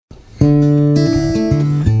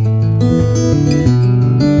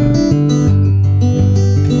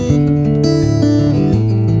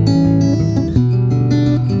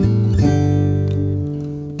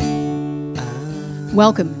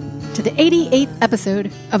Welcome to the 88th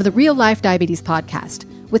episode of the Real Life Diabetes Podcast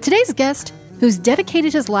with today's guest who's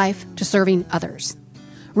dedicated his life to serving others,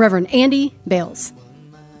 Reverend Andy Bales.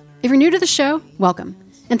 If you're new to the show, welcome,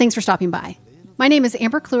 and thanks for stopping by. My name is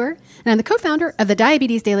Amber Kluwer, and I'm the co-founder of the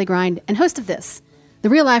Diabetes Daily Grind and host of this, the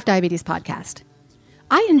Real Life Diabetes Podcast.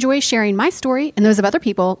 I enjoy sharing my story and those of other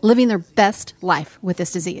people living their best life with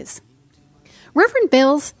this disease. Reverend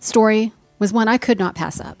Bales' story was one I could not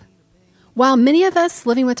pass up. While many of us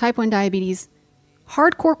living with type 1 diabetes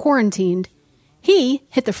hardcore quarantined, he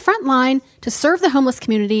hit the front line to serve the homeless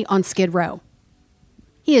community on Skid Row.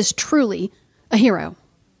 He is truly a hero.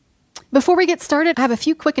 Before we get started, I have a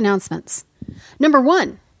few quick announcements. Number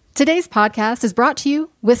one, today's podcast is brought to you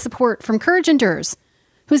with support from Courage Endures,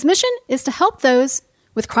 whose mission is to help those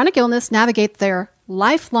with chronic illness navigate their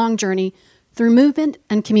lifelong journey through movement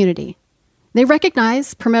and community. They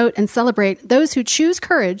recognize, promote, and celebrate those who choose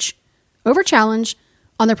courage over challenge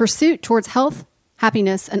on their pursuit towards health,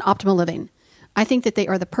 happiness, and optimal living. I think that they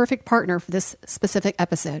are the perfect partner for this specific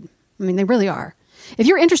episode. I mean, they really are. If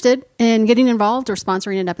you're interested in getting involved or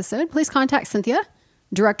sponsoring an episode, please contact Cynthia,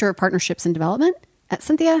 Director of Partnerships and Development, at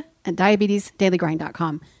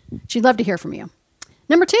cynthia@diabetesdailygrind.com. She'd love to hear from you.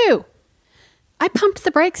 Number two, I pumped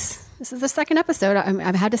the brakes. This is the second episode.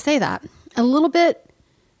 I've had to say that. A little bit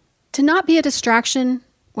to not be a distraction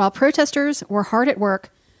while protesters were hard at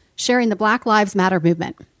work sharing the Black Lives Matter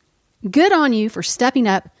movement. Good on you for stepping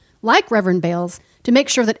up, like Reverend Bales, to make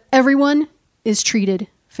sure that everyone is treated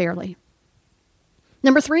fairly.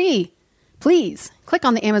 Number three, please click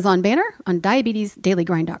on the Amazon banner on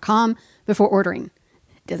diabetesdailygrind.com before ordering.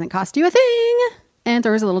 It doesn't cost you a thing and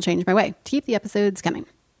throws a little change my way to keep the episodes coming.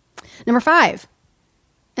 Number five,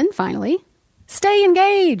 and finally, stay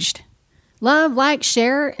engaged. Love, like,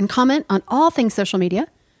 share, and comment on all things social media.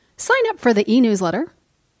 Sign up for the e-newsletter.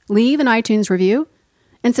 Leave an iTunes review,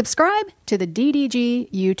 and subscribe to the DDG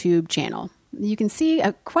YouTube channel. You can see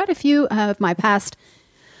quite a few of my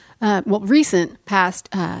recent past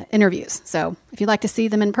interviews. So if you'd like to see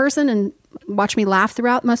them in person and watch me laugh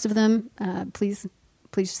throughout most of them, please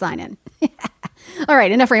sign in. All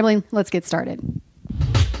right, enough rambling. Let's get started.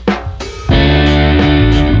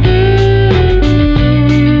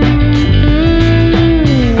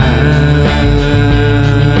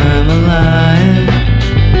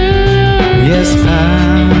 Yes,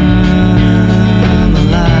 I'm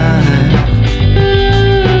alive.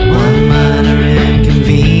 One minor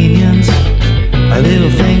inconvenience, a little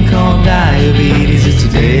thing called diabetes. It's a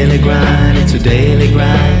daily grind, it's a daily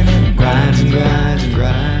grind. Grinds and grinds and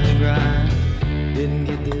grinds and grinds. Didn't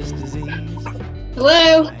get this disease.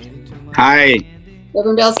 Hello. Hi.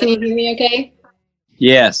 Reverend Bales, can you hear me okay?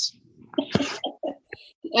 Yes.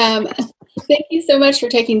 Thank you so much for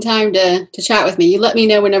taking time to chat with me. You let me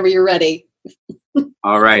know whenever you're ready.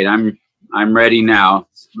 All right. I'm ready now.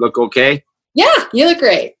 Look okay? Yeah, you look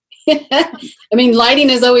great. I mean, lighting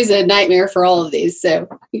is always a nightmare for all of these, so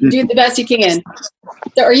you can do the best you can.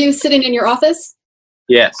 So are you sitting in your office?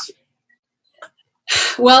 Yes.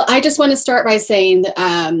 Well, I just want to start by saying that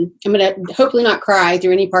I'm going to hopefully not cry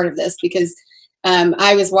through any part of this because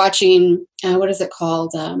I was watching, what is it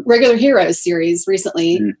called? Regular Heroes series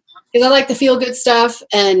recently. Because I like the feel good stuff,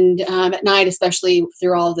 and at night, especially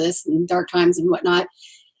through all of this and dark times and whatnot.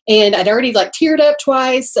 And I'd already teared up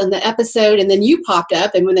twice on the episode, and then you popped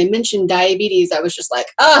up. And when they mentioned diabetes, I was just like,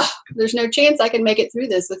 there's no chance I can make it through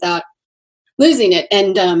this without losing it.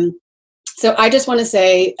 And so I just want to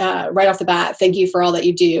say right off the bat, thank you for all that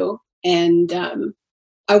you do. And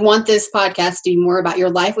I want this podcast to be more about your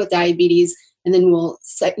life with diabetes, and then we'll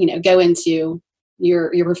go into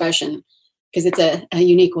your profession, because it's a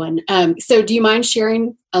unique one. So do you mind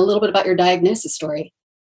sharing a little bit about your diagnosis story?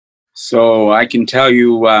 So I can tell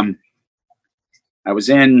you, I was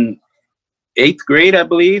in 8th grade, I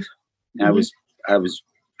believe. Mm-hmm. I was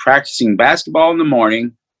practicing basketball in the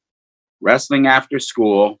morning, wrestling after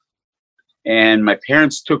school, and my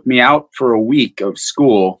parents took me out for a week of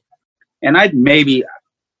school. And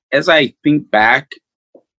as I think back,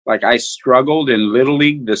 I struggled in Little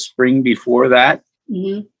League the spring before that,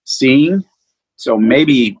 seeing. So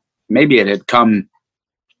maybe it had come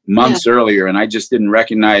months earlier, and I just didn't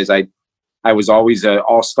recognize. I was always an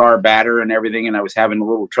all-star batter and everything, and I was having a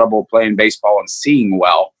little trouble playing baseball and seeing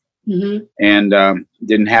well, and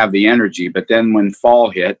didn't have the energy. But then when fall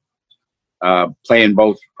hit, playing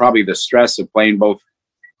both, probably the stress of playing both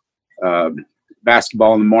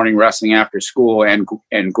basketball in the morning, wrestling after school, and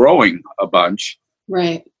growing a bunch.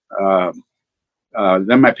 Right.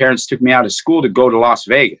 Then my parents took me out of school to go to Las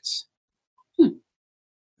Vegas.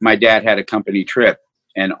 My dad had a company trip,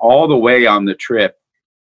 and all the way on the trip,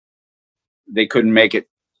 they couldn't make it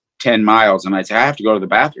 10 miles. And I'd say, I have to go to the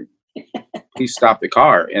bathroom. Please stop the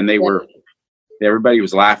car. And everybody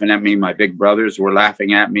was laughing at me. My big brothers were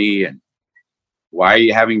laughing at me. And why are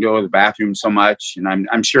you having to go to the bathroom so much? And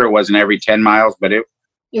I'm sure it wasn't every 10 miles, but it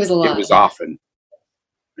was a lot. It was often.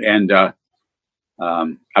 And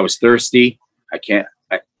I was thirsty. I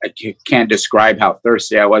can't describe how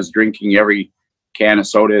thirsty I was, drinking every can of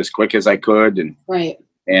soda as quick as I could. And right.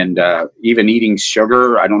 And even eating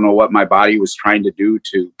sugar. I don't know what my body was trying to do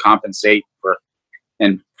to compensate for.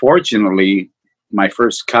 And fortunately, my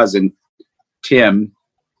first cousin, Tim,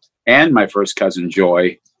 and my first cousin,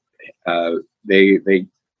 Joy, they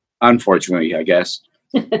unfortunately, I guess,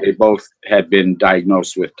 they both had been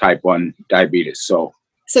diagnosed with type 1 diabetes. So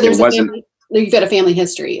there's you've got a family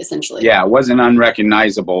history, essentially. Yeah, it wasn't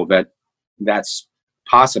unrecognizable that's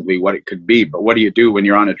possibly what it could be. But what do you do when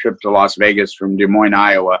you're on a trip to Las Vegas from Des Moines,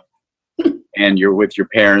 Iowa, and you're with your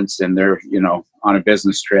parents and they're, on a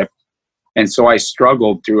business trip? And so I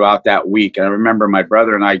struggled throughout that week. And I remember my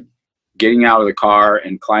brother and I getting out of the car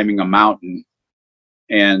and climbing a mountain.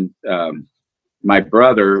 And my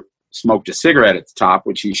brother smoked a cigarette at the top,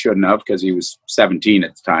 which he shouldn't have because he was 17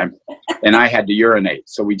 at the time. And I had to urinate.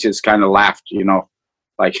 So we just kind of laughed,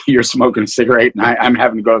 like, you're smoking a cigarette and I'm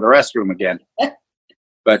having to go to the restroom again.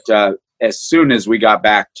 But as soon as we got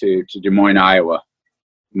back to Des Moines, Iowa,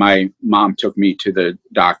 my mom took me to the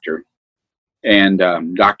doctor. And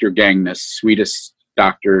Dr. Gangnes, sweetest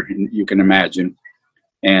doctor you can imagine,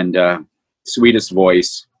 and sweetest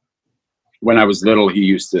voice. When I was little, he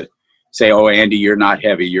used to say, "Oh, Andy, you're not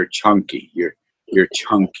heavy. You're chunky. You're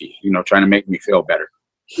chunky." Trying to make me feel better.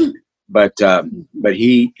 But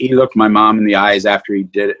he looked my mom in the eyes after he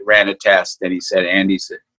ran a test, and he said,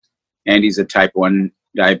 "Andy's a type 1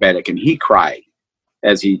 diabetic," and he cried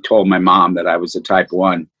as he told my mom that I was a type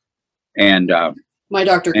 1. And my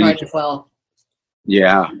doctor cried as well.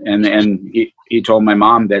 Yeah, and he told my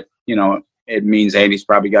mom that it means Andy's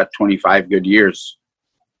probably got 25 good years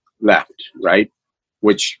left, right?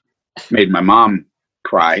 Which made my mom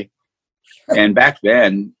cry. And back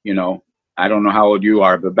then, I don't know how old you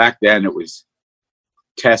are, but back then it was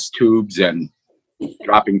test tubes and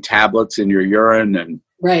dropping tablets in your urine, and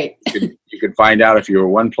right. you could find out if you were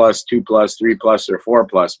 1+, 2+, 3+, or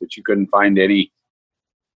 4+, but you couldn't find any,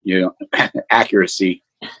 accuracy.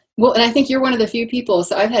 Well, and I think you're one of the few people.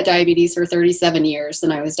 So I've had diabetes for 37 years,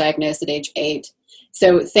 and I was diagnosed at age 8.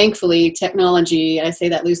 So thankfully, technology, I say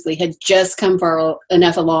that loosely, had just come far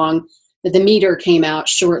enough along that the meter came out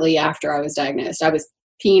shortly after I was diagnosed. I was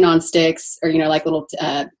peeing on sticks, or like little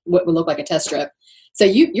what would look like a test strip. So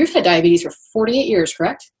you've had diabetes for 48 years,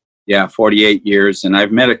 correct? Yeah, 48 years, and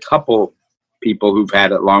I've met a couple people who've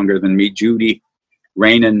had it longer than me. Judy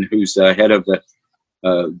Rainin, who's head of the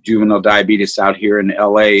juvenile diabetes out here in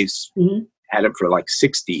LA, had it for like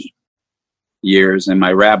 60 years. And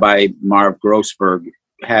my rabbi, Marv Grossberg,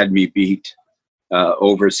 had me beat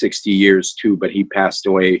over 60 years too, but he passed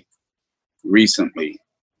away recently.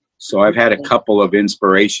 So I've had a couple of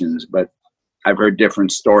inspirations, but I've heard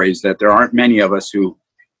different stories that there aren't many of us who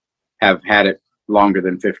have had it longer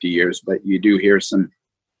than 50 years, but you do hear some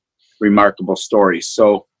remarkable stories.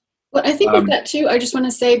 So well, I think with that too, I just want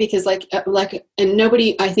to say, because and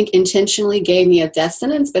nobody, I think, intentionally gave me a death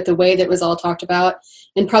sentence, but the way that was all talked about,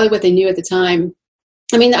 and probably what they knew at the time.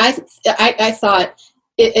 I mean, I thought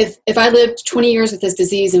if I lived 20 years with this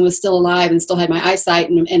disease and was still alive and still had my eyesight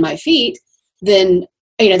and my feet, then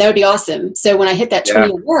that would be awesome. So when I hit that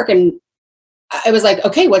 20-year mark, and I was like,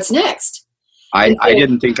 okay, what's next? I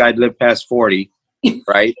didn't think I'd live past 40,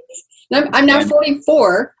 right? I'm now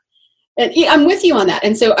 44. And I'm with you on that.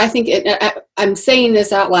 And so I think I'm saying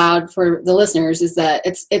this out loud for the listeners, is that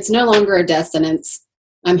it's no longer a death sentence.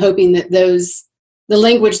 I'm hoping that the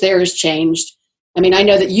language there has changed. I mean, I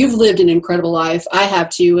know that you've lived an incredible life. I have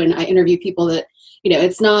too. And I interview people that,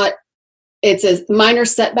 it's a minor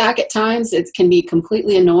setback at times. It can be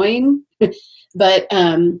completely annoying, but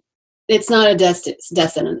it's not a death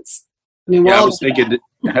sentence. I mean, I was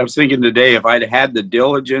thinking today, if I'd had the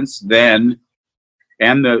diligence then,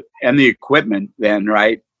 and the equipment then,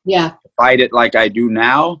 right? Yeah. To fight it like I do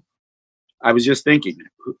now, I was just thinking,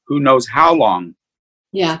 who knows how long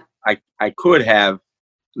I could have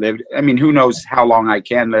lived. I mean, who knows how long I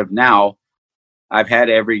can live now. I've had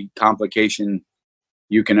every complication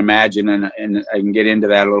you can imagine, and I can get into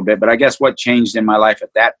that a little bit. But I guess what changed in my life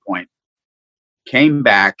at that point, came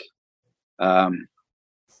back, had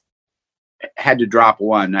to drop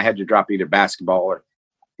one. I had to drop either basketball or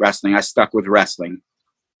wrestling. I stuck with wrestling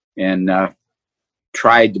and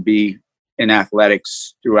tried to be in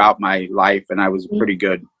athletics throughout my life. And I was a pretty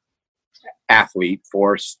good athlete,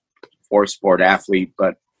 4 or sport athlete,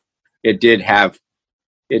 but it did have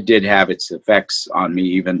its effects on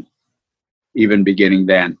me even beginning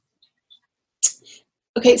then.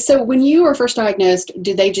 Okay, so when you were first diagnosed,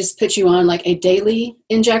 did they just put you on like a daily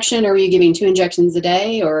injection, or were you giving 2 injections a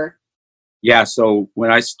day, or? Yeah, so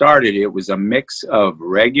when I started, it was a mix of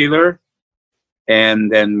regular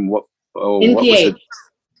and then what was it?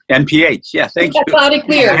 NPH. Yeah, thank you. Loud and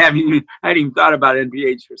clear. I hadn't even thought about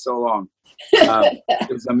NPH for so long. It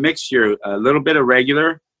was a mixture, a little bit of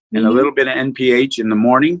regular and a little bit of NPH in the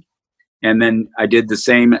morning, and then I did the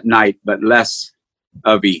same at night, but less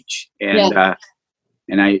of each. And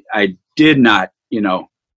and I did not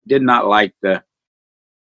like the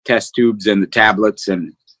test tubes and the tablets,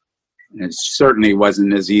 and it certainly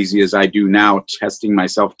wasn't as easy as I do now, testing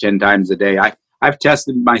myself 10 times a day. I've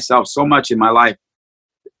tested myself so much in my life,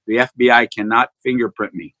 the FBI cannot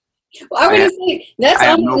fingerprint me. Well, I would say that's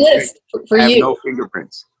on the list for you. I have no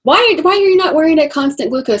fingerprints. Why are you not wearing a constant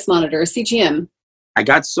glucose monitor, a CGM? I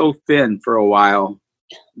got so thin for a while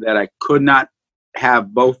that I could not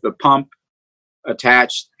have both the pump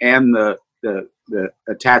attached and the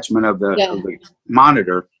attachment of the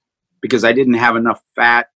monitor, because I didn't have enough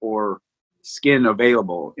fat or skin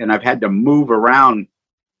available, and I've had to move around.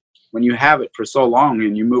 When you have it for so long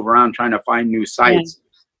and you move around trying to find new sites,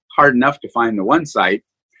 hard enough to find the one site,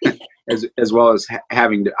 as well as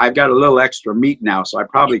having to. I've got a little extra meat now, so I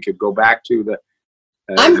probably could go back to the.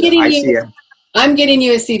 I'm getting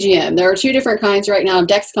you a CGM. There are 2 different kinds right now.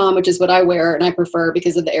 Dexcom, which is what I wear and I prefer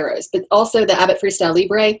because of the arrows, but also the Abbott Freestyle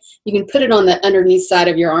Libre. You can put it on the underneath side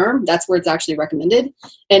of your arm. That's where it's actually recommended.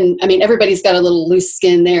 And I mean, everybody's got a little loose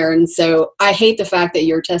skin there. And so I hate the fact that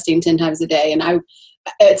you're testing 10 times a day. And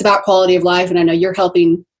it's about quality of life. And I know you're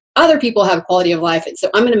helping other people have quality of life. And so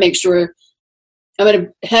I'm going to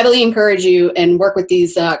heavily encourage you and work with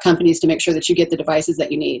these companies to make sure that you get the devices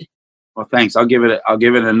that you need. Well, thanks. I'll give it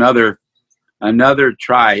another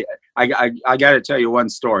try. I got to tell you one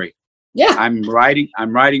story. Yeah. I'm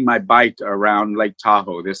riding my bike around Lake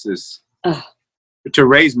Tahoe. This is to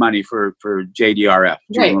raise money for JDRF,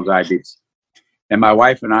 juvenile diabetes. And my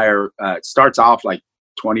wife and I it starts off like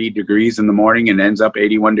 20 degrees in the morning and ends up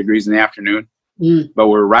 81 degrees in the afternoon. But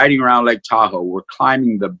we're riding around Lake Tahoe. We're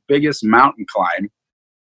climbing the biggest mountain climb,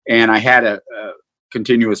 and I had a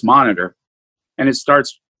continuous monitor, and it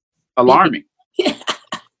starts alarming.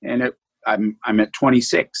 And I'm at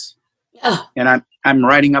 26, and I'm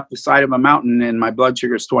riding up the side of a mountain, and my blood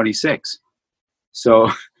sugar is 26. So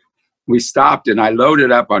we stopped, and I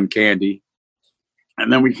loaded up on candy,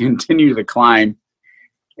 and then we continued the climb,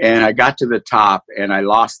 and I got to the top, and I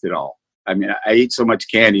lost it all. I mean, I ate so much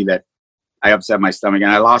candy that I upset my stomach, and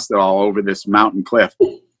I lost it all over this mountain cliff.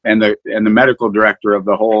 And the medical director of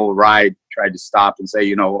the whole ride tried to stop and say,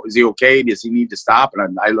 is he okay? Does he need to stop?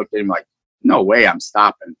 And I looked at him like, no way, I'm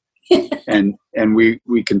stopping. and we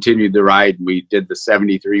continued the ride. We did the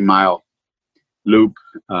 73-mile loop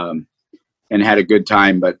and had a good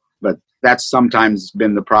time. But that's sometimes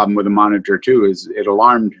been the problem with the monitor too. Is it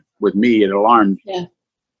alarmed with me? It alarmed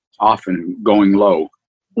often going low.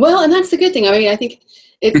 Well, and that's the good thing. I mean, I think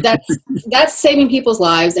that's saving people's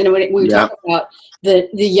lives. And when we talk about the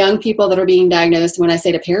young people that are being diagnosed, when I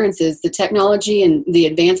say to parents, is the technology and the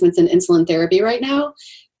advancements in insulin therapy right now,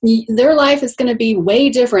 their life is going to be way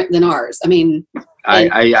different than ours. I mean,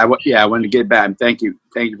 I wanted to get back. Thank you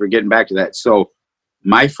for getting back to that. So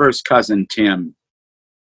my first cousin, Tim,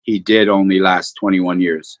 he did only last 21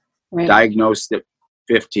 years, diagnosed at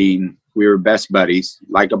 15. We were best buddies,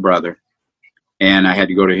 like a brother. And I had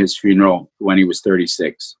to go to his funeral when he was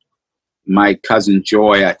 36. My cousin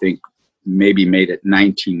Joy, I think, maybe made it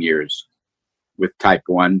 19 years with type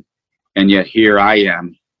 1. And yet here I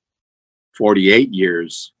am, 48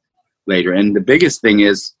 years later. And the biggest thing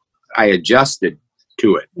is I adjusted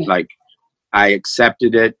to it. Like I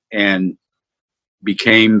accepted it and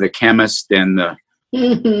became the chemist and the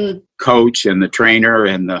coach and the trainer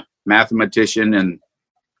and the mathematician and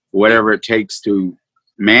whatever it takes to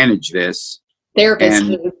manage this. Therapist.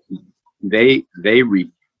 And they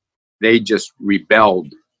just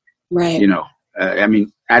rebelled. Right. I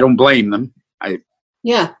mean, I don't blame them. I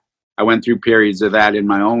went through periods of that in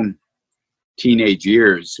my own teenage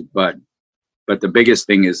years, but the biggest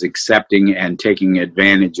thing is accepting and taking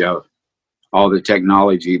advantage of all the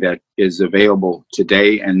technology that is available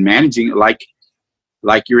today and managing it like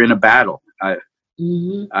you're in a battle. I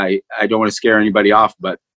don't want to scare anybody off,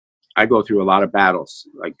 but I go through a lot of battles.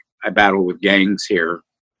 Like I battle with gangs here.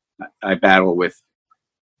 I battle with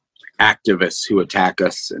activists who attack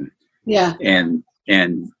us and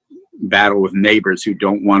battle with neighbors who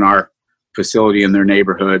don't want our facility in their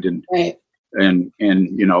neighborhood and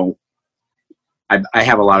I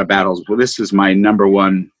have a lot of battles. Well, this is my number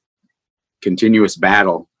one continuous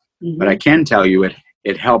battle. Mhm. But I can tell you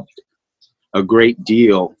it helped a great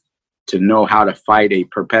deal to know how to fight a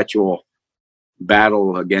perpetual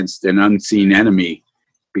battle against an unseen enemy.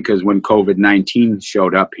 Because when COVID-19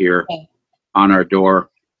 showed up here on our door,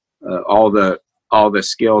 all the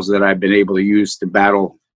skills that I've been able to use to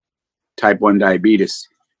battle type 1 diabetes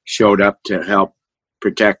showed up to help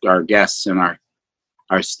protect our guests and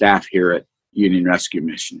our staff here at Union Rescue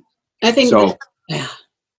Mission. I think So.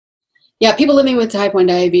 Yeah, people living with type 1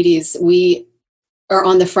 diabetes, we are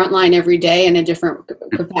on the front line every day in a different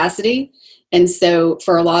capacity. And so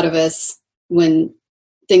for a lot of us, when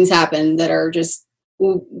things happen that are just,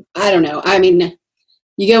 I don't know. I mean,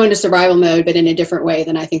 you go into survival mode, but in a different way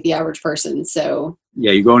than I think the average person. So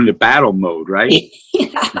Yeah, you go into battle mode, right?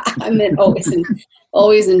 yeah, I'm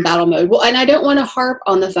always in battle mode. Well, and I don't want to harp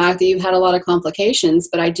on the fact that you've had a lot of complications,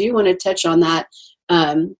 but I do want to touch on that.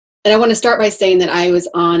 And I want to start by saying that I was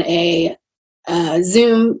on a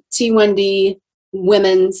Zoom T1D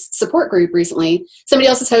women's support group recently. Somebody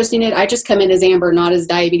else is hosting it. I just come in as Amber, not as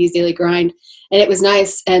Diabetes Daily Grind. And it was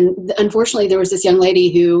nice. And unfortunately, there was this young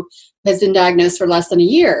lady who has been diagnosed for less than a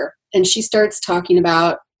year. And she starts talking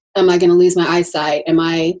about, am I going to lose my eyesight? Am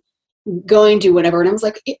I going to whatever? And I was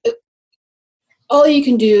like, all you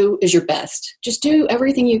can do is your best. Just do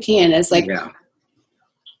everything you can. It's like,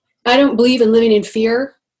 I don't believe in living in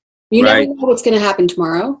fear. You never know what's going to happen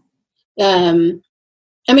tomorrow.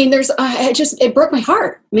 I mean, it broke my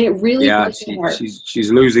heart. I mean, it really broke my heart.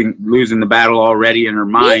 She's losing the battle already in her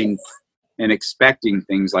mind and expecting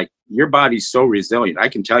things like, your body's so resilient. I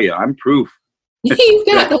can tell you, I'm proof. You've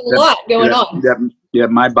got a lot going on.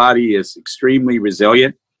 My body is extremely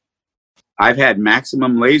resilient. I've had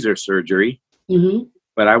maximum laser surgery,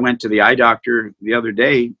 but I went to the eye doctor the other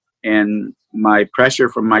day, and my pressure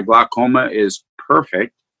from my glaucoma is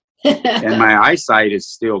perfect. And my eyesight is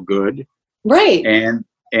still good. Right.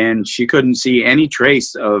 And she couldn't see any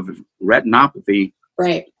trace of retinopathy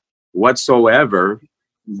whatsoever,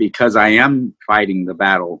 because I am fighting the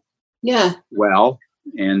battle well.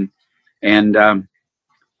 And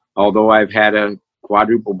although I've had a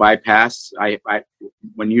quadruple bypass,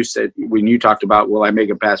 when you talked about, will I make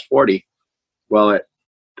it past 40? Well, at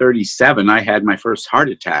 37, I had my first heart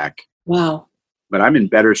attack. Wow. But I'm in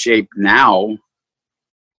better shape now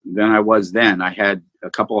than I was then. I had a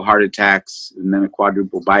couple of heart attacks and then a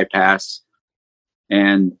quadruple bypass.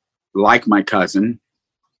 And like my cousin,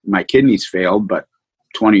 my kidneys failed, but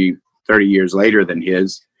 20, 30 years later than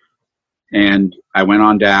his. And I went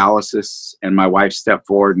on dialysis, and my wife stepped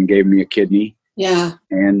forward and gave me a kidney. Yeah.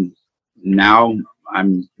 And now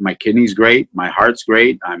my kidney's great. My heart's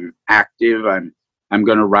great. I'm active. I'm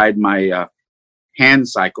going to ride my hand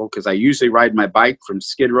cycle, because I usually ride my bike from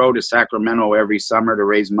Skid Row to Sacramento every summer to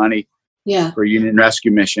raise money for Union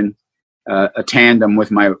Rescue Mission, a tandem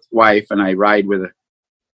with my wife, and I ride with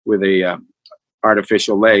a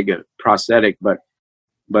artificial leg, a prosthetic, but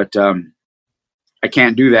I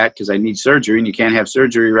can't do that because I need surgery, and you can't have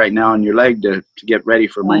surgery right now on your leg to get ready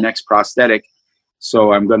for my next prosthetic.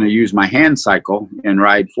 So I'm going to use my hand cycle and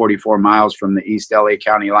ride 44 miles from the East LA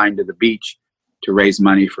County line to the beach to raise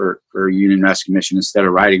money for Union Rescue Mission, instead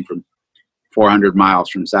of riding from 400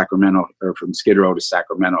 miles from Sacramento, or from Skid Row to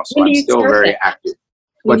Sacramento. So I'm still very active.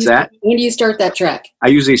 What's that? When do you start that trek? I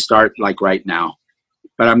usually start like right now,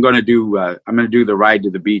 but I'm going to do the ride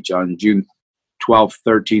to the beach on June 12th,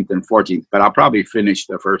 13th, and 14th. But I'll probably finish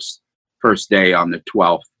the first day on the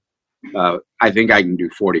 12th. I think I can do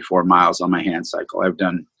 44 miles on my hand cycle. I've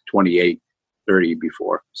done 28, 30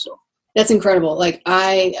 before. So. That's incredible. Like,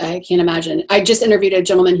 I can't imagine. I just interviewed a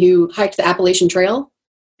gentleman who hiked the Appalachian Trail.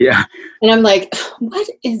 Yeah. And I'm like,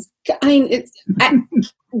 it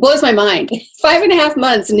blows my mind. 5.5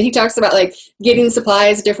 months. And he talks about like getting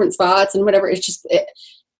supplies at different spots and whatever. It's just,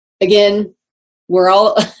 again, we're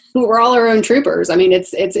all our own troopers. I mean,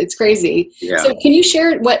 it's crazy. Yeah. So can you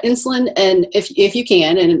share what insulin, and if you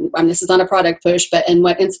can, and this is not a product push, but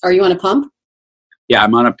are you on a pump? Yeah,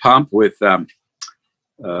 I'm on a pump with,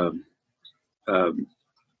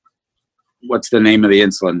 what's the name of the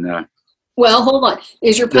insulin? Well, hold on.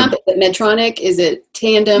 Is your pump, is it Medtronic? Is it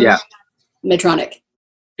Tandem? Yeah. Medtronic.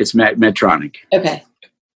 It's Medtronic. Okay.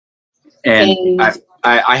 And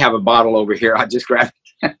I have a bottle over here. I just grabbed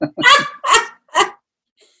it.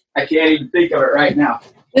 I can't even think of it right now.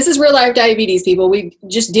 This is real life diabetes, people. We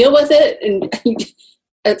just deal with it.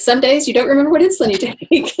 And some days you don't remember what insulin you take.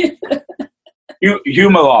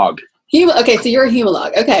 Humalog. Okay, so you're a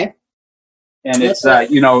Humalog. Okay. And it's,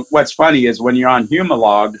 what's funny is when you're on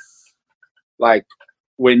Humalog, like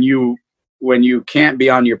when you when you can't be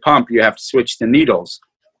on your pump, you have to switch to needles.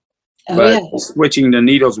 Oh, But yeah. switching to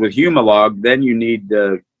needles with Humalog, then you need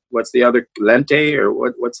what's the other, Lente, or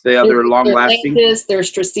what's the other long lasting? There's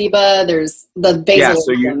Tresiba, there's the basal. Yeah,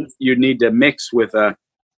 so you need to mix with a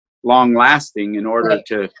long lasting in order Right.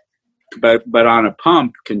 to, but on a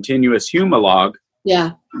pump, continuous Humalog,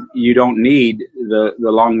 Yeah. you don't need the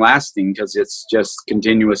long lasting because it's just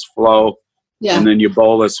continuous flow. Yeah. And then you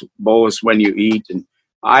bolus when you eat. And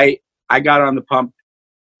I got on the pump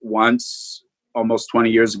once almost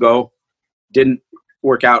 20 years ago. Didn't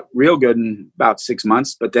work out real good in about 6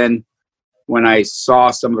 months, but then when I saw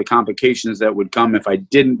some of the complications that would come if I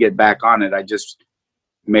didn't get back on it, I just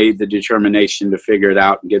made the determination to figure it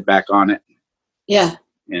out and get back on it. Yeah.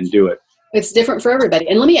 And do it. It's different for everybody.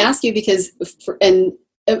 And let me ask you, because do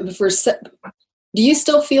you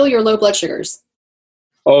still feel your low blood sugars?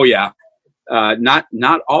 Oh yeah.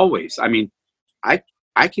 Not always. I mean,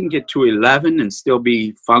 I can get to 11 and still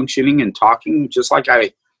be functioning and talking just like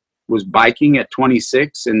I was biking at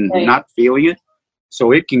 26 and Right. not feeling it.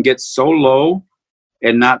 So it can get so low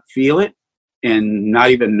and not feel it and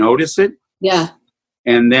not even notice it. Yeah.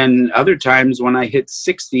 And then other times when I hit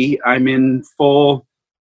 60, I'm in full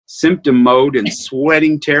symptom mode and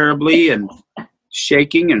sweating terribly and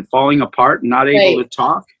shaking and falling apart and not able to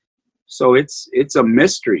talk. So it's a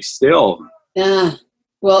mystery still. Yeah.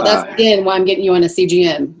 Well, that's again why I'm getting you on a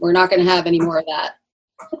CGM. We're not going to have any more of that.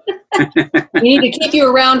 We need to keep you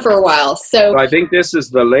around for a while. So I think this is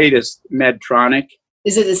the latest Medtronic.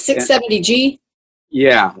 Is it the 670G?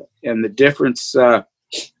 Yeah, and the difference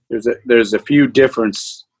there's a few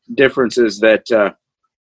differences that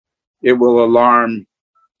it will alarm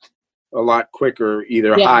a lot quicker,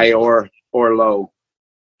 either high or low.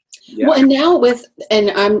 Yeah. Well, and now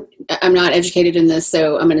I'm not educated in this,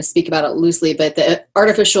 so I'm going to speak about it loosely, but the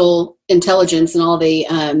artificial intelligence and all the,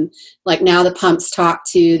 like now the pumps talk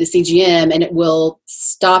to the CGM and it will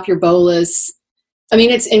stop your bolus. I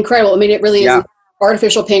mean, it's incredible. I mean, it really is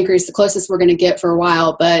artificial pancreas, the closest we're going to get for a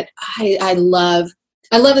while, but I love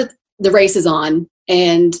that the race is on,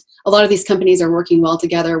 and a lot of these companies are working well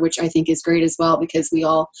together, which I think is great as well, because we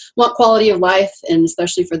all want quality of life, and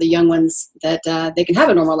especially for the young ones that they can have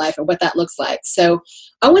a normal life and what that looks like. So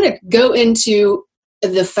I want to go into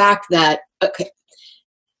the fact that,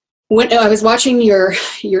 when I was watching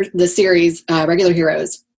the series, Regular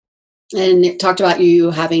Heroes, and it talked about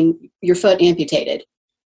you having your foot amputated.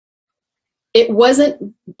 It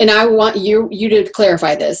wasn't, and I want you to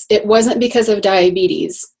clarify this, it wasn't because of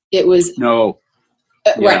diabetes. It was... No.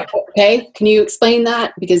 Right. Okay. Can you explain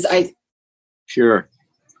that? Because Sure.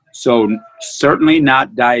 So certainly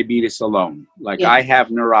not diabetes alone. Like I have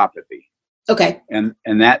neuropathy. Okay. And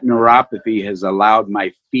that neuropathy has allowed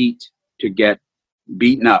my feet to get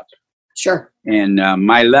beaten up. Sure. And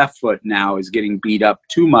my left foot now is getting beat up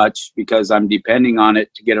too much because I'm depending on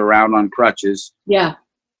it to get around on crutches. Yeah.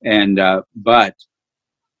 And but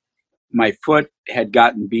my foot had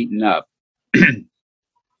gotten beaten up.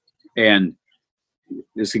 And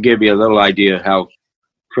this will give you a little idea how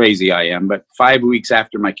crazy I am. But 5 weeks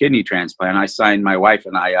after my kidney transplant, I signed my wife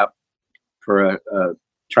and I up for a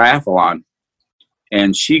triathlon.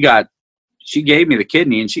 And she gave me the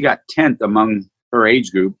kidney, and she got 10th among her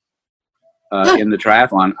age group in the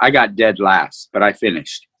triathlon. I got dead last, but I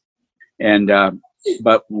finished. And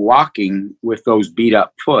but walking with those beat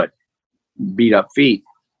up feet,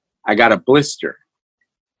 I got a blister.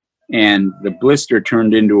 And the blister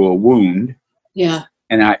turned into a wound. Yeah.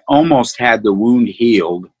 And I almost had the wound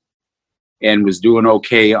healed and was doing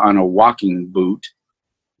okay on a walking boot.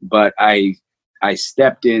 But I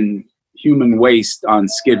stepped in human waste on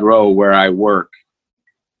Skid Row where I work.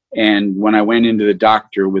 And when I went into the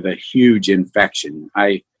doctor with a huge infection,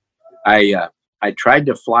 I tried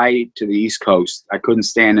to fly to the East Coast. I couldn't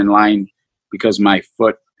stand in line because my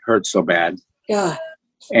foot hurt so bad. Yeah.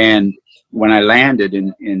 And when I landed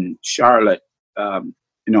in Charlotte,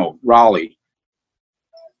 Raleigh,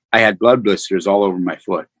 I had blood blisters all over my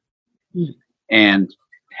foot and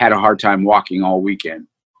had a hard time walking all weekend.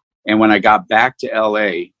 And when I got back to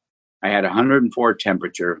LA, I had 104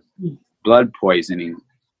 temperature, blood poisoning,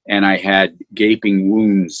 and I had gaping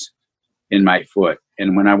wounds in my foot.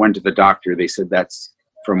 And when I went to the doctor, they said, that's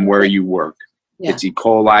from where you work. Yeah. It's E.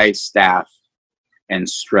 coli, staph, and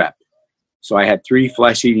strep. So I had 3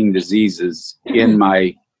 flesh-eating diseases in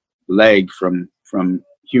my leg from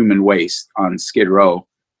human waste on Skid Row.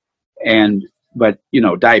 But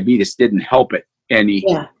diabetes didn't help it any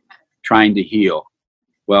trying to heal.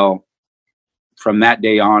 Well, from that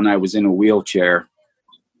day on, I was in a wheelchair,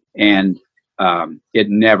 and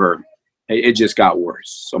it just got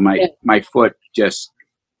worse. So my foot just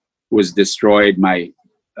was destroyed. My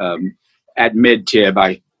at mid-tib,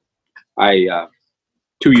 I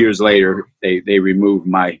 2 years later, they removed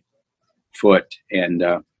my foot, and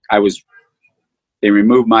they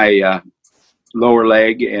removed my lower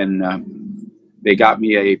leg, and they got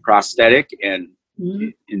me a prosthetic. And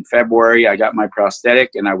in February, I got my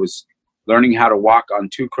prosthetic, and I was learning how to walk on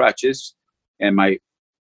 2 crutches. And I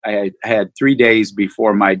had 3 days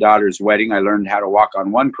before my daughter's wedding, I learned how to walk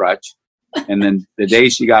on 1 crutch. And then the day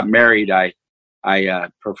she got married, I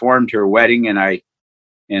performed her wedding, and I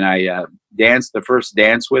danced the first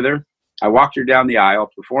dance with her. I walked her down the aisle,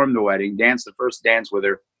 performed the wedding, danced the first dance with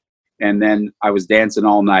her, and then I was dancing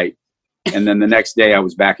all night. And then the next day I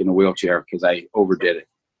was back in a wheelchair because I overdid it.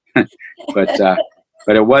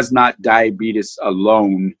 But it was not diabetes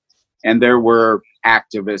alone. And there were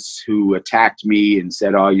activists who attacked me and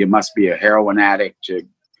said, "Oh, you must be a heroin addict.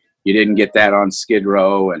 You didn't get that on Skid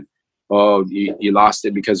Row. And, oh, you lost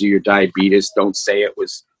it because of your diabetes. Don't say it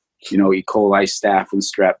was, E. coli, staph, and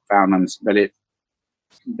strep found on." But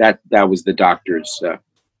that was the doctor's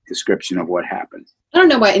description of what happened. I don't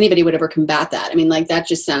know why anybody would ever combat that. I mean, like, that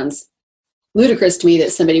just sounds ludicrous to me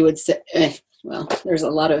that somebody would say, well, there's a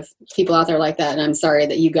lot of people out there like that, and I'm sorry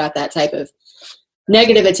that you got that type of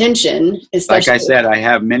negative attention. Like I said, I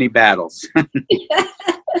have many battles.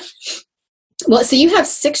 Well, so you have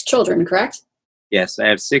 6 children, correct? Yes, I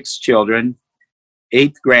have 6 children,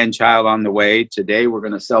 8th grandchild on the way. Today we're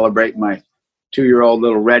going to celebrate my 2-year-old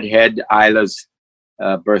little redhead, Isla's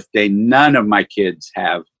birthday. None of my kids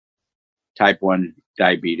have type 1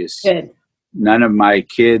 diabetes. Good. None of my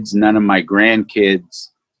kids, none of my grandkids.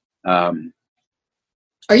 Are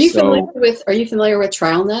you familiar with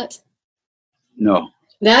TrialNet? No.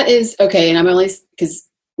 That is okay, and I'm only because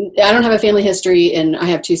I don't have a family history, and I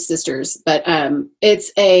have 2 sisters, but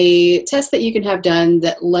it's a test that you can have done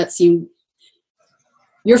that lets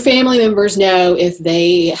your family members know if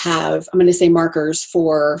they have, I'm going to say, markers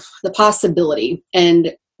for the possibility.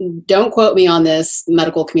 And don't quote me on this,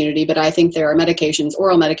 medical community, but I think there are medications,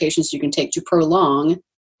 oral medications you can take to prolong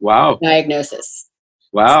diagnosis.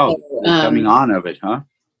 Wow. So, coming on of it, huh?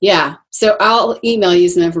 Yeah. So I'll email you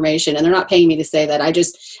some information, and they're not paying me to say that.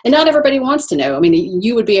 And not everybody wants to know. I mean,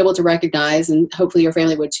 you would be able to recognize, and hopefully your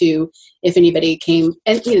family would too, if anybody came,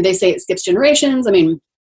 and they say it skips generations. I mean,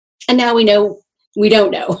 and now we know, we don't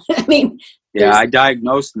know. I mean, yeah, I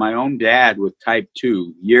diagnosed my own dad with type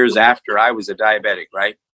 2 years after I was a diabetic,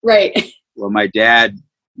 right? Right. Well, my dad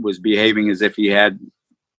was behaving as if he had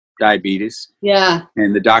diabetes. Yeah.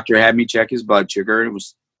 And the doctor had me check his blood sugar. It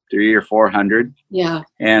was 300 or 400. Yeah.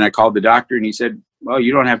 And I called the doctor, and he said, "Well,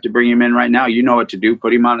 you don't have to bring him in right now. You know what to do.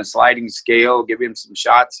 Put him on a sliding scale, give him some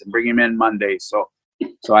shots, and bring him in Monday." So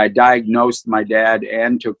I diagnosed my dad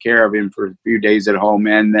and took care of him for a few days at home,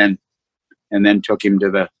 and then took him to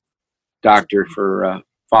the doctor for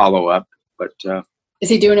follow-up. But is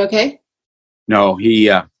he doing okay? No, he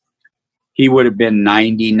would have been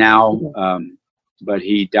 90 now, but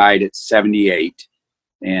he died at 78,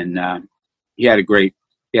 and he had a great,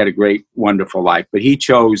 wonderful life. But he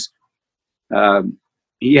chose,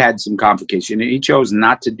 he had some complication. He chose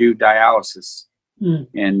not to do dialysis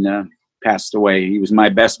and passed away. He was my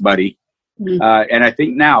best buddy. And I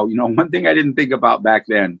think now, one thing I didn't think about back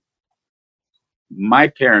then, my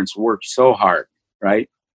parents worked so hard, right?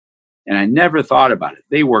 And I never thought about it.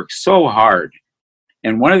 They worked so hard.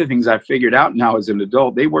 And one of the things I figured out now as an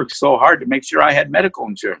adult, they worked so hard to make sure I had medical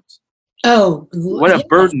insurance. Oh, what a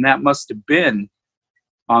burden that must have been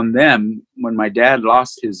on them when my dad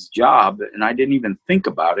lost his job, and I didn't even think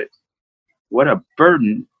about it. What a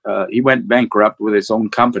burden. He went bankrupt with his own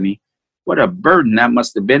company. What a burden that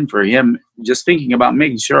must have been for him, just thinking about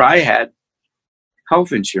making sure I had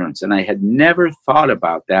health insurance. And I had never thought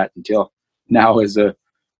about that until now as a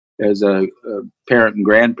parent and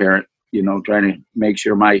grandparent, trying to make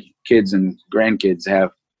sure my kids and grandkids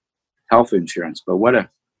have health insurance. But what a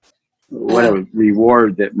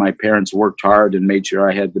reward that my parents worked hard and made sure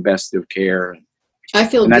I had the best of care. I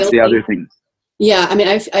feel and that's guilty. The other thing. Yeah, I mean,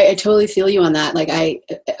 I totally feel you on that. Like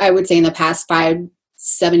I would say in the past 5-7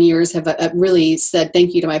 years have really said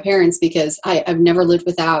thank you to my parents, because I've never lived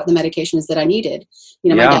without the medications that I needed.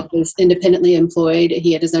 My dad was independently employed.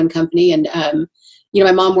 He had his own company, and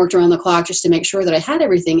my mom worked around the clock just to make sure that I had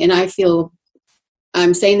everything. And I feel,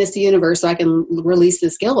 I'm saying this to the universe so I can release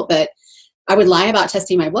this guilt, but I would lie about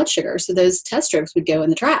testing my blood sugar. So those test strips would go in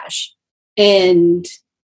the trash. And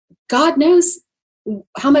God knows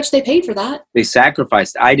how much they paid for that. They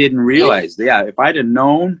sacrificed. I didn't realize. Yeah, if I'd have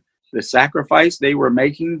known the sacrifice they were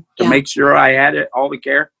making to make sure I had all the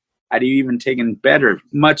care, I'd have even taken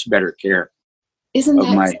much better care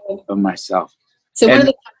of myself. So one of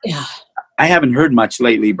the, yeah. I haven't heard much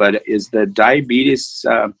lately, but is the diabetes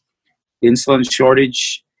insulin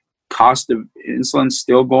shortage, cost of insulin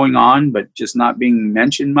still going on, but just not being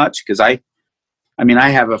mentioned much? Because I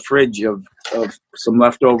have a fridge of some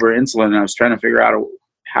leftover insulin, and I was trying to figure out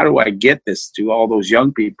how do I get this to all those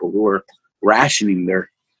young people who are rationing their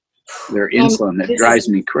insulin. That drives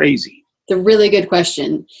me crazy. It's a really good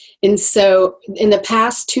question. And so in the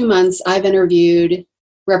past 2 months, I've interviewed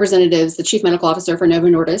representatives, the chief medical officer for Novo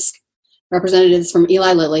Nordisk, representatives from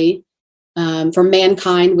Eli Lilly, from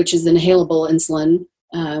Mankind, which is inhalable insulin.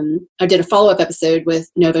 I did a follow-up episode with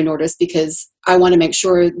Novo Nordisk because I want to make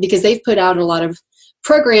sure, because they've put out a lot of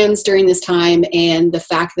programs during this time, and the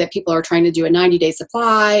fact that people are trying to do a 90-day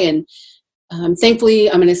supply. And thankfully,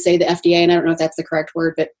 I'm going to say the FDA, and I don't know if that's the correct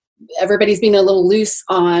word, but everybody's being a little loose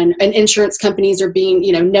on, and insurance companies are being,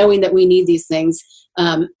 knowing that we need these things.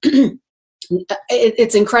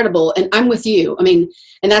 It's incredible. And I'm with you. I mean,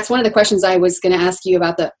 and that's one of the questions I was going to ask you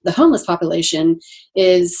about the homeless population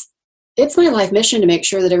is, it's my life mission to make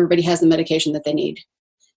sure that everybody has the medication that they need.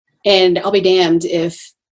 And I'll be damned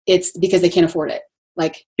if it's because they can't afford it.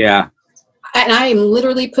 Like, yeah. And I am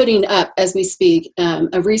literally putting up, as we speak,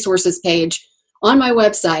 a resources page on my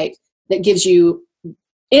website that gives you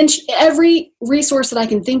every resource that I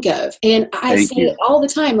can think of. And I say it all the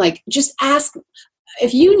time, like, just ask.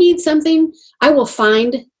 If you need something, I will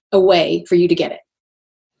find a way for you to get it.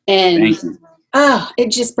 And thank you. It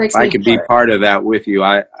just breaks my heart. I could be part of that with you.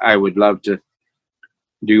 I would love to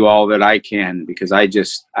do all that I can, because I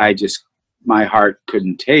just my heart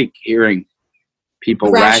couldn't take hearing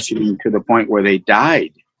people rationing to the point where they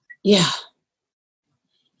died. Yeah.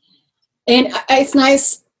 And it's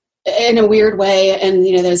nice in a weird way. And,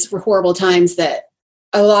 there's horrible times that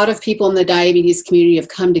a lot of people in the diabetes community have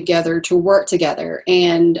come together to work together.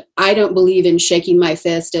 And I don't believe in shaking my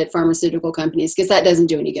fist at pharmaceutical companies, because that doesn't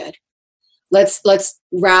do any good. Let's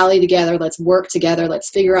rally together. Let's work together. Let's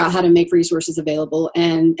figure out how to make resources available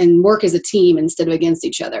and work as a team instead of against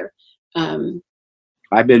each other.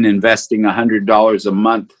 I've been investing $100 a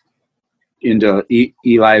month into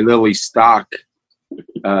Eli Lilly stock.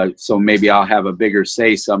 So maybe I'll have a bigger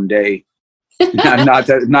say someday. not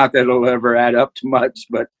that it'll ever add up to much,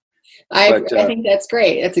 but I think that's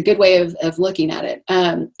great. That's a good way of looking at it.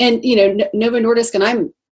 And Novo Nordisk, and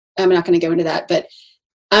I'm not going to go into that, but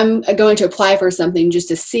I'm going to apply for something just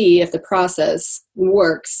to see if the process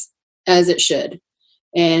works as it should.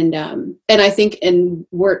 And I think, and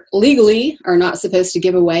we're legally are not supposed to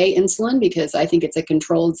give away insulin, because I think it's a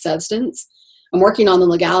controlled substance. I'm working on the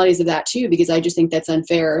legalities of that too, because I just think that's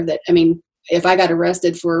unfair. If I got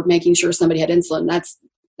arrested for making sure somebody had insulin,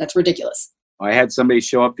 that's ridiculous. I had somebody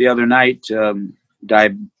show up the other night,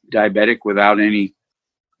 diabetic without any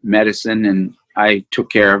medicine, and I took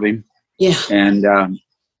care of him. Yeah. And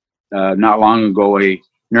not long ago, a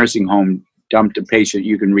nursing home dumped a patient.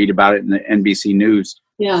 You can read about it in the NBC News.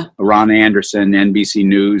 Yeah. Ron Anderson, NBC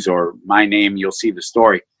News, or my name, you'll see the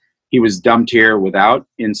story. He was dumped here without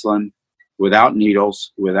insulin, without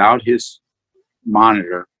needles, without his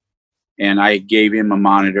monitor. And I gave him a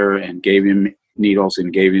monitor and gave him needles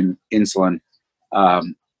and gave him insulin.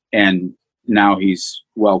 And now he's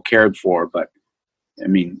well cared for. But,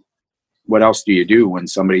 what else do you do when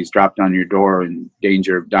somebody's dropped on your door in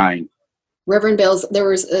danger of dying? Reverend Bales,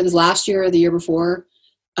 it was last year or the year before.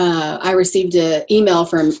 I received an email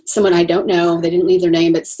from someone I don't know. They didn't leave their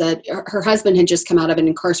name, but said her husband had just come out of an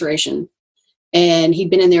incarceration. And he'd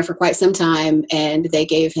been in there for quite some time. And they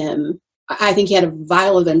gave him, I think he had a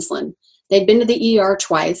vial of insulin. They'd been to the ER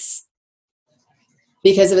twice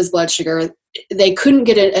because of his blood sugar. They couldn't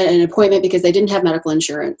get an appointment because they didn't have medical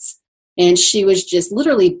insurance. And she was just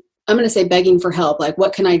literally, I'm going to say, begging for help. Like,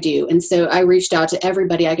 what can I do? And so I reached out to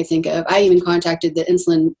everybody I could think of. I even contacted the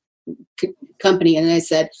insulin company, and I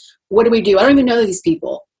said, what do we do? I don't even know these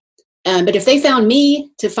people. But if they found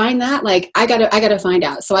me to find that, like, I gotta find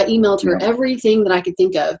out. So I emailed her everything that I could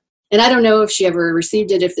think of. And I don't know if she ever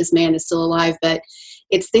received it, if this man is still alive, but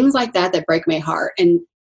it's things like that that break my heart. And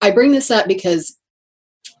I bring this up because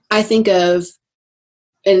I think of,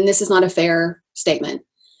 and this is not a fair statement,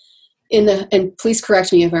 and please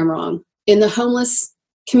correct me if I'm wrong, in the homeless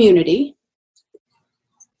community,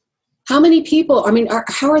 how many people,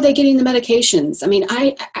 how are they getting the medications?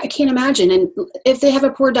 I can't imagine. And if they have a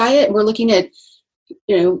poor diet, we're looking at,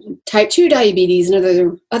 type 2 diabetes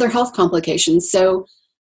and other health complications. So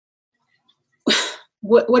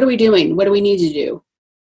what are we doing? What do we need to do?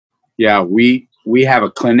 Yeah, we have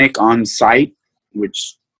a clinic on site,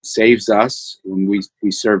 which saves us. We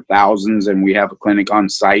serve thousands, and we have a clinic on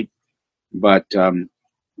site. But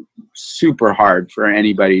super hard for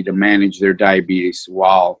anybody to manage their diabetes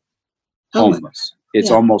while homeless.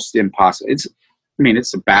 It's almost impossible. It's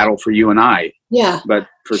a battle for you and I. Yeah. But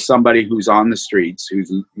for somebody who's on the streets, who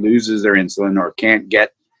loses their insulin or can't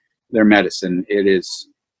get their medicine, it is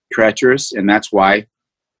treacherous. And that's why,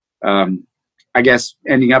 I guess,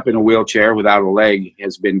 ending up in a wheelchair without a leg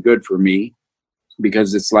has been good for me,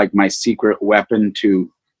 because it's like my secret weapon to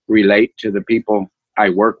relate to the people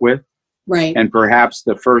I work with. Right. And perhaps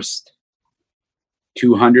the first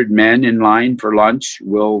 200 men in line for lunch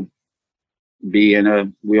will be in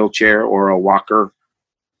a wheelchair or a walker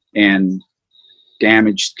and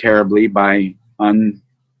damaged terribly by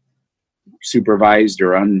unsupervised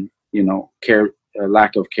or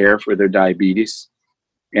lack of care for their diabetes.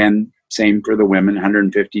 And same for the women.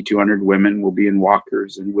 150, 200 women will be in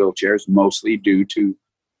walkers and wheelchairs, mostly due to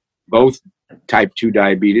both type 2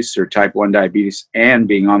 diabetes or type 1 diabetes and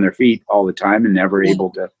being on their feet all the time and never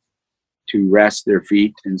able to rest their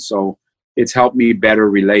feet. And so it's helped me better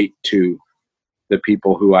relate to the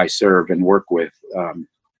people who I serve and work with.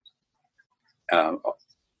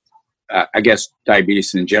 I guess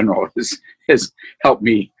diabetes in general has helped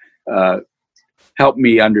me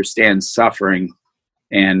understand suffering,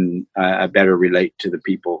 and I better relate to the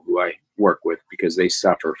people who I work with because they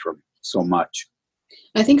suffer from so much.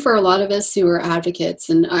 I think for a lot of us who are advocates,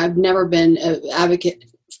 and I've never been an advocate.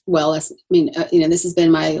 Well, this has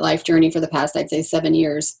been my life journey for the past, I'd say, 7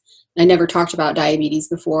 years. I never talked about diabetes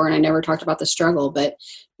before, and I never talked about the struggle. But,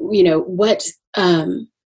 the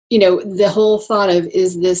whole thought of,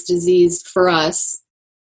 is this disease for us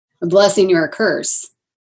a blessing or a curse?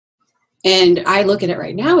 And I look at it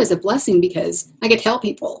right now as a blessing because I get to help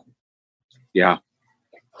people. Yeah.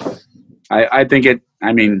 I think who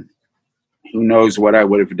knows what I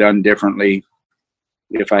would have done differently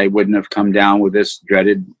if I wouldn't have come down with this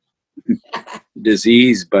dreaded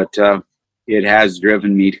disease. But it has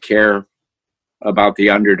driven me to care about the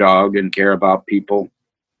underdog and care about people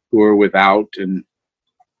who are without. And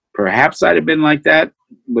perhaps I'd have been like that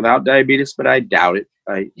without diabetes, but I doubt it.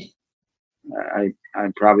 I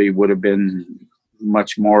probably would have been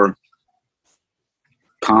much more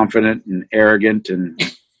confident and arrogant and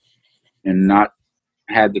not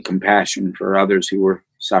had the compassion for others who were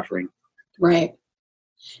suffering. Right.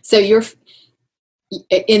 So you're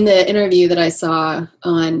in the interview that I saw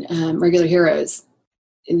on Regular Heroes.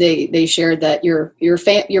 They shared that your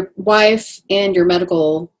wife and your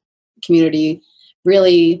medical community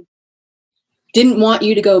really didn't want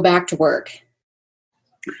you to go back to work.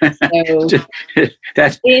 So,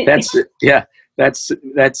 that's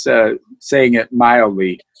saying it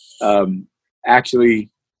mildly.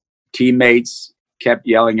 Actually, teammates kept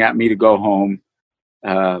yelling at me to go home.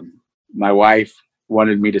 My wife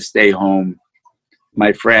wanted me to stay home.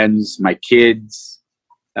 My friends, my kids,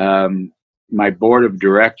 my board of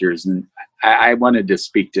directors, and I wanted to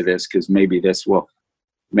speak to this because maybe this will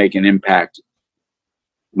make an impact.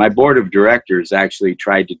 My board of directors actually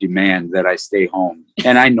tried to demand that I stay home.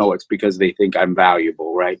 And I know it's because they think I'm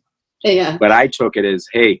valuable, right? Yeah. But I took it as,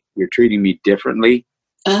 hey, you're treating me differently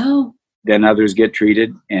than others get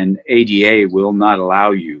treated. And ADA will not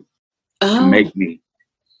allow you to make me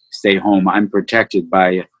stay home. I'm protected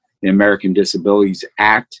by the American Disabilities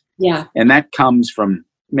Act. Yeah. And that comes from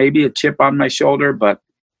maybe a chip on my shoulder, but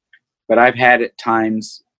I've had at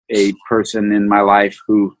times a person in my life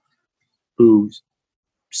who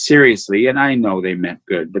seriously, and I know they meant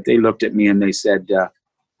good, but they looked at me and they said,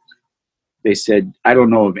 I don't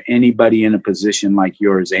know of anybody in a position like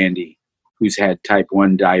yours, Andy, who's had type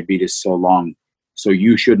 1 diabetes so long, so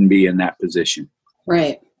you shouldn't be in that position.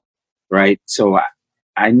 Right. Right. So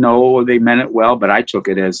I know they meant it well, but I took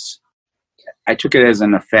it as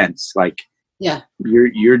an offense. Like, yeah,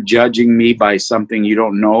 you're judging me by something you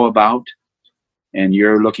don't know about, and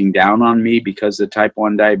you're looking down on me because of type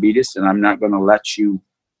 1 diabetes, and I'm not going to let you.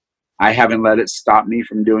 I haven't let it stop me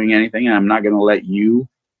from doing anything, and I'm not going to let you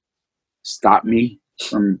stop me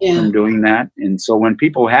from doing that. And so when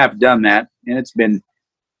people have done that, and it's been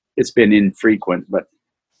infrequent, but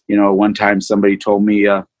one time somebody told me,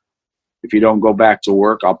 if you don't go back to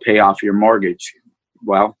work, I'll pay off your mortgage.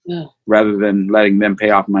 Well, rather than letting them pay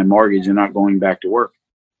off my mortgage and not going back to work,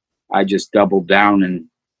 I just doubled down and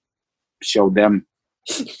showed them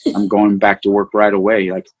I'm going back to work right away.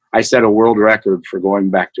 Like, I set a world record for going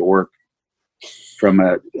back to work from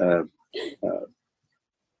a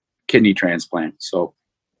kidney transplant. So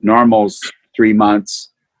normal's 3 months.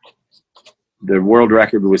 The world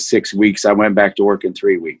record was 6 weeks. I went back to work in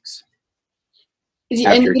 3 weeks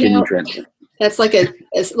after kidney transplant. That's like a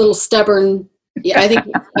little stubborn. Yeah,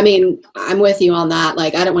 I'm with you on that.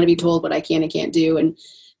 Like, I don't want to be told what I can and can't do. And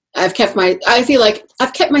I feel like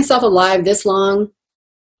I've kept myself alive this long.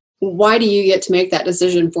 Why do you get to make that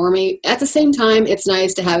decision for me? At the same time, it's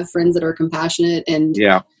nice to have friends that are compassionate and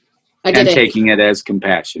taking it as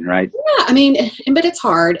compassion, right? Yeah, I mean, but it's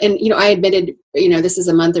hard. And, I admitted, this is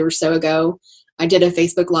a month or so ago, I did a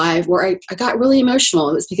Facebook Live where I got really emotional.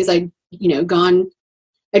 It was because I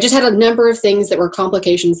just had a number of things that were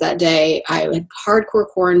complications that day. I had hardcore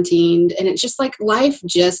quarantined, and it's just like life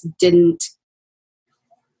just didn't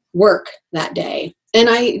work that day. And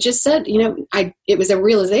I just said, it was a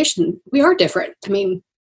realization. We are different. I mean,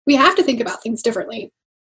 we have to think about things differently.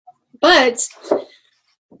 But,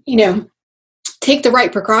 take the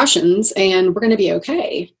right precautions and we're going to be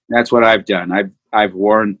okay. That's what I've done. I've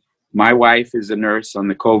worn, my wife is a nurse on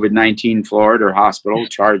the COVID-19 floor at her hospital,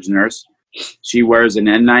 charge nurse. She wears an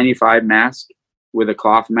N95 mask with a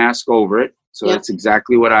cloth mask over it. So that's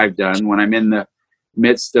exactly what I've done. When I'm in the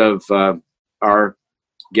midst of our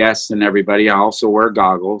guests and everybody, I also wear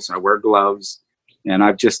goggles. I wear gloves. And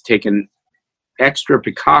I've just taken extra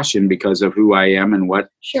precaution because of who I am and what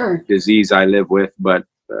disease I live with. But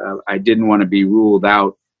I didn't want to be ruled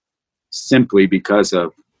out simply because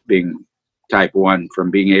of being type 1 from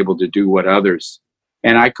being able to do what others.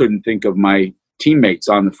 And I couldn't think of my teammates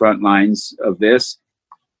on the front lines of this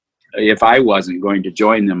if I wasn't going to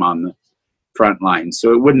join them on the front lines.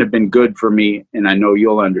 So it wouldn't have been good for me. And I know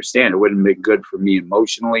you'll understand, it wouldn't have been good for me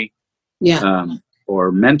emotionally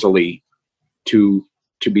or mentally to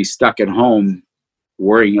be stuck at home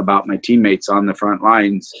worrying about my teammates on the front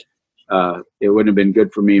lines. It wouldn't have been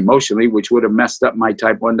good for me emotionally, which would have messed up my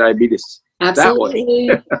type 1 diabetes. Absolutely.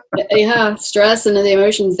 Yeah. Stress and the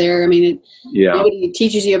emotions there. I mean, nobody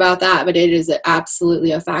teaches you about that, but it is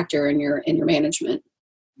absolutely a factor in your management.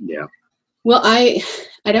 Yeah. Well, I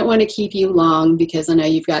don't want to keep you long because I know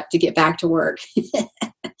you've got to get back to work,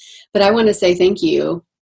 but I want to say thank you,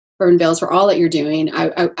 Reverend Bales, for all that you're doing.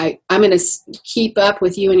 I'm going to keep up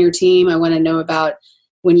with you and your team. I want to know about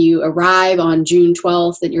when you arrive on June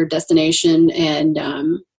 12th at your destination,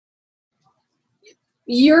 and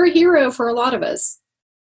you're a hero for a lot of us.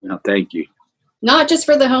 No, thank you. Not just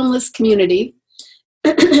for the homeless community.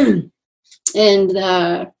 And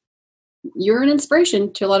you're an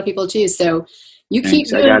inspiration to a lot of people too. So you keep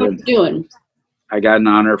doing what you're doing. I got an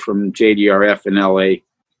honor from JDRF in LA,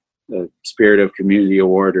 the Spirit of Community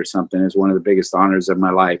Award or something. Is one of the biggest honors of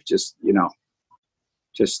my life. Just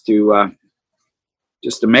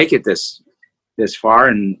to make it this far.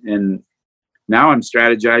 And now I'm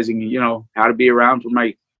strategizing, how to be around for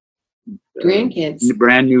my grandkids,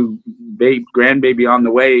 brand new grandbaby on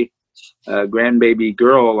the way, grandbaby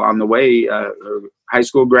girl on the way, high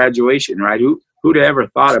school graduation, right? Who'd have ever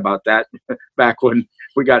thought about that back when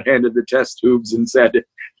we got handed the test tubes and said,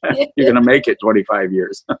 you're going to make it 25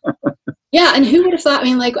 years. Yeah. And who would have thought, I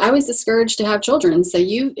mean, like, I was discouraged to have children. So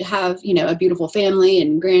you have, a beautiful family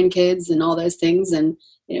and grandkids and all those things. And,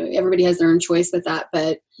 everybody has their own choice with that.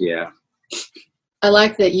 But yeah, I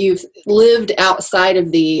like that you've lived outside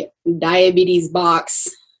of the diabetes box.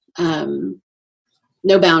 No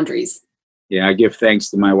boundaries. Yeah, I give thanks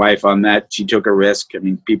to my wife on that. She took a risk. I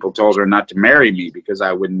mean, people told her not to marry me because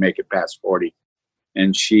I wouldn't make it past 40.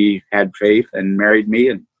 And she had faith and married me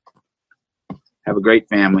and have a great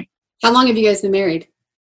family. How long have you guys been married?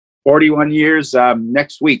 41 years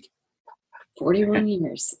next week. 41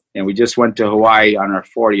 years. And we just went to Hawaii on our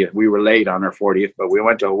 40th. We were late on our 40th, but we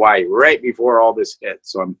went to Hawaii right before all this hit.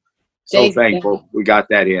 So I'm so thankful we got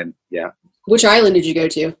that in. Yeah. Which island did you go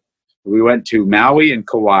to? We went to Maui and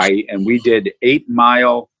Kauai, and we did 8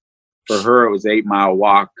 mile. For her, it was 8 mile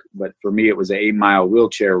walk, but for me, it was an 8 mile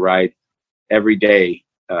wheelchair ride every day.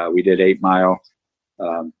 We did 8 mile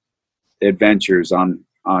adventures on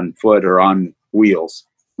foot or on wheels.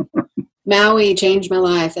 Maui changed my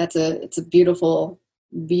life. It's a beautiful,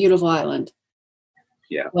 beautiful island.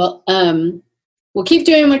 Yeah. Well, we'll keep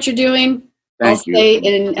doing what you're doing. Thank you.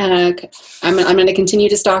 And I'm going to continue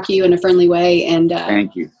to stalk you in a friendly way. And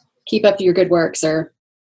thank you. Keep up your good work, sir.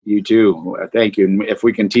 You too. Thank you. And if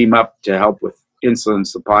we can team up to help with insulin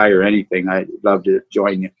supply or anything, I'd love to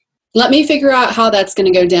join you. Let me figure out how that's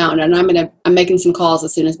going to go down, and I'm making some calls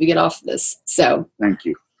as soon as we get off this. So. Thank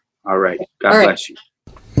you. All right. God bless you.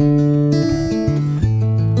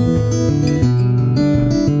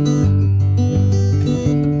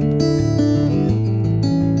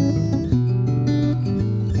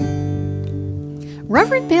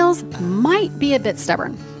 Reverend Bales might be a bit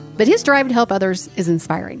stubborn, but his drive to help others is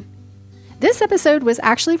inspiring. This episode was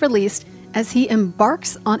actually released as he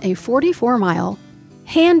embarks on a 44-mile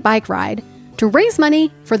hand bike ride to raise money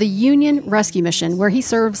for the Union Rescue Mission, where he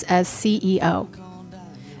serves as CEO.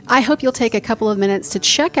 I hope you'll take a couple of minutes to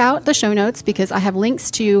check out the show notes because I have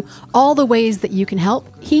links to all the ways that you can help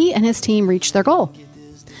he and his team reach their goal.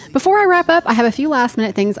 Before I wrap up, I have a few last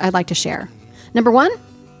minute things I'd like to share. Number one,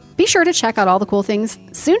 be sure to check out all the cool things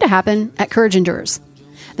soon to happen at Courage Endures.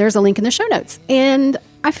 There's a link in the show notes, and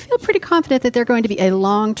I feel pretty confident that they're going to be a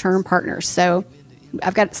long-term partner. So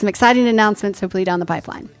I've got some exciting announcements hopefully down the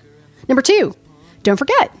pipeline. Number two, don't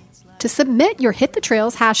forget to submit your Hit the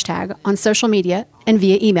Trails hashtag on social media and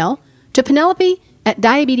via email to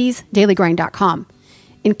Penelope@diabetesdailygrind.com.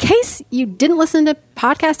 In case you didn't listen to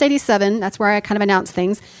podcast 87, that's where I kind of announce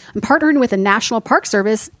things. I'm partnering with the National Park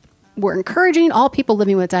Service. We're encouraging all people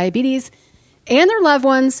living with diabetes and their loved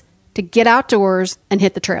ones to get outdoors and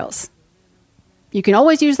hit the trails. You can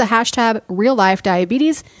always use the hashtag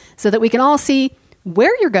RealLifeDiabetes so that we can all see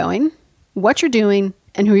where you're going, what you're doing,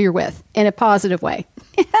 and who you're with in a positive way.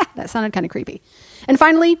 That sounded kind of creepy. And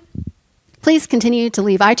finally, please continue to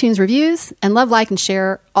leave iTunes reviews and love, like, and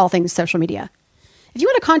share all things social media. If you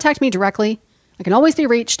want to contact me directly, I can always be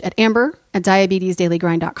reached at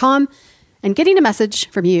amber@diabetesdailygrind.com, and getting a message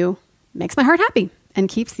from you makes my heart happy and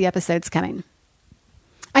keeps the episodes coming.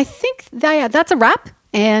 I think that's a wrap,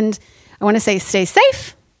 and I want to say stay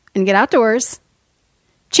safe and get outdoors.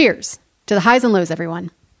 Cheers to the highs and lows,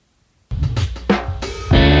 everyone.